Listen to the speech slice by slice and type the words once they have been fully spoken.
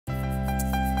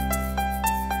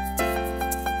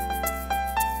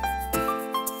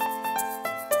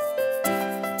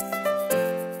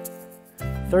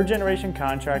Third Generation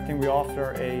Contracting, we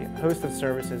offer a host of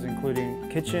services including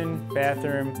kitchen,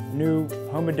 bathroom, new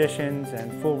home additions,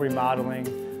 and full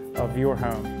remodeling of your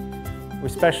home. We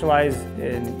specialize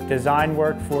in design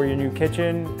work for your new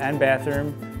kitchen and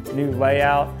bathroom, new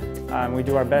layout. We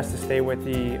do our best to stay with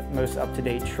the most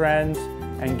up-to-date trends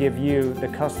and give you, the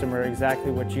customer,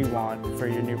 exactly what you want for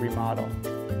your new remodel.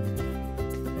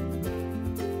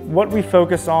 What we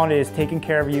focus on is taking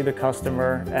care of you, the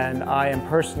customer, and I am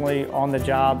personally on the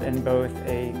job in both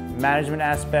a management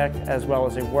aspect as well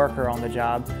as a worker on the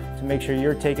job to make sure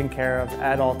you're taken care of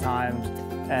at all times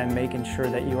and making sure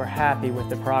that you are happy with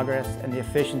the progress and the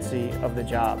efficiency of the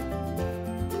job.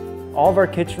 All of our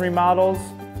kitchen remodels,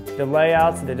 the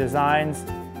layouts, the designs,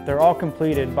 they're all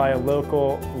completed by a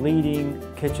local leading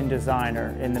kitchen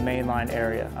designer in the mainline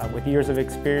area. With years of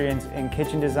experience in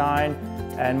kitchen design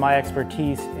and my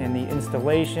expertise in the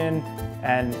installation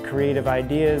and creative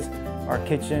ideas, our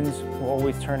kitchens will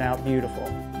always turn out beautiful.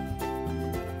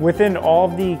 Within all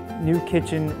of the new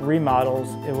kitchen remodels,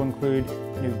 it will include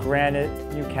new granite,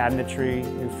 new cabinetry,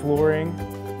 new flooring,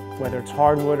 whether it's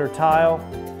hardwood or tile,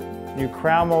 new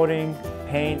crown molding,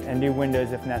 paint, and new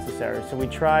windows if necessary. So we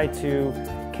try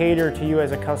to cater to you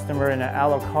as a customer in an a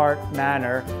la carte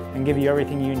manner and give you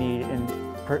everything you need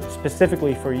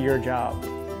specifically for your job.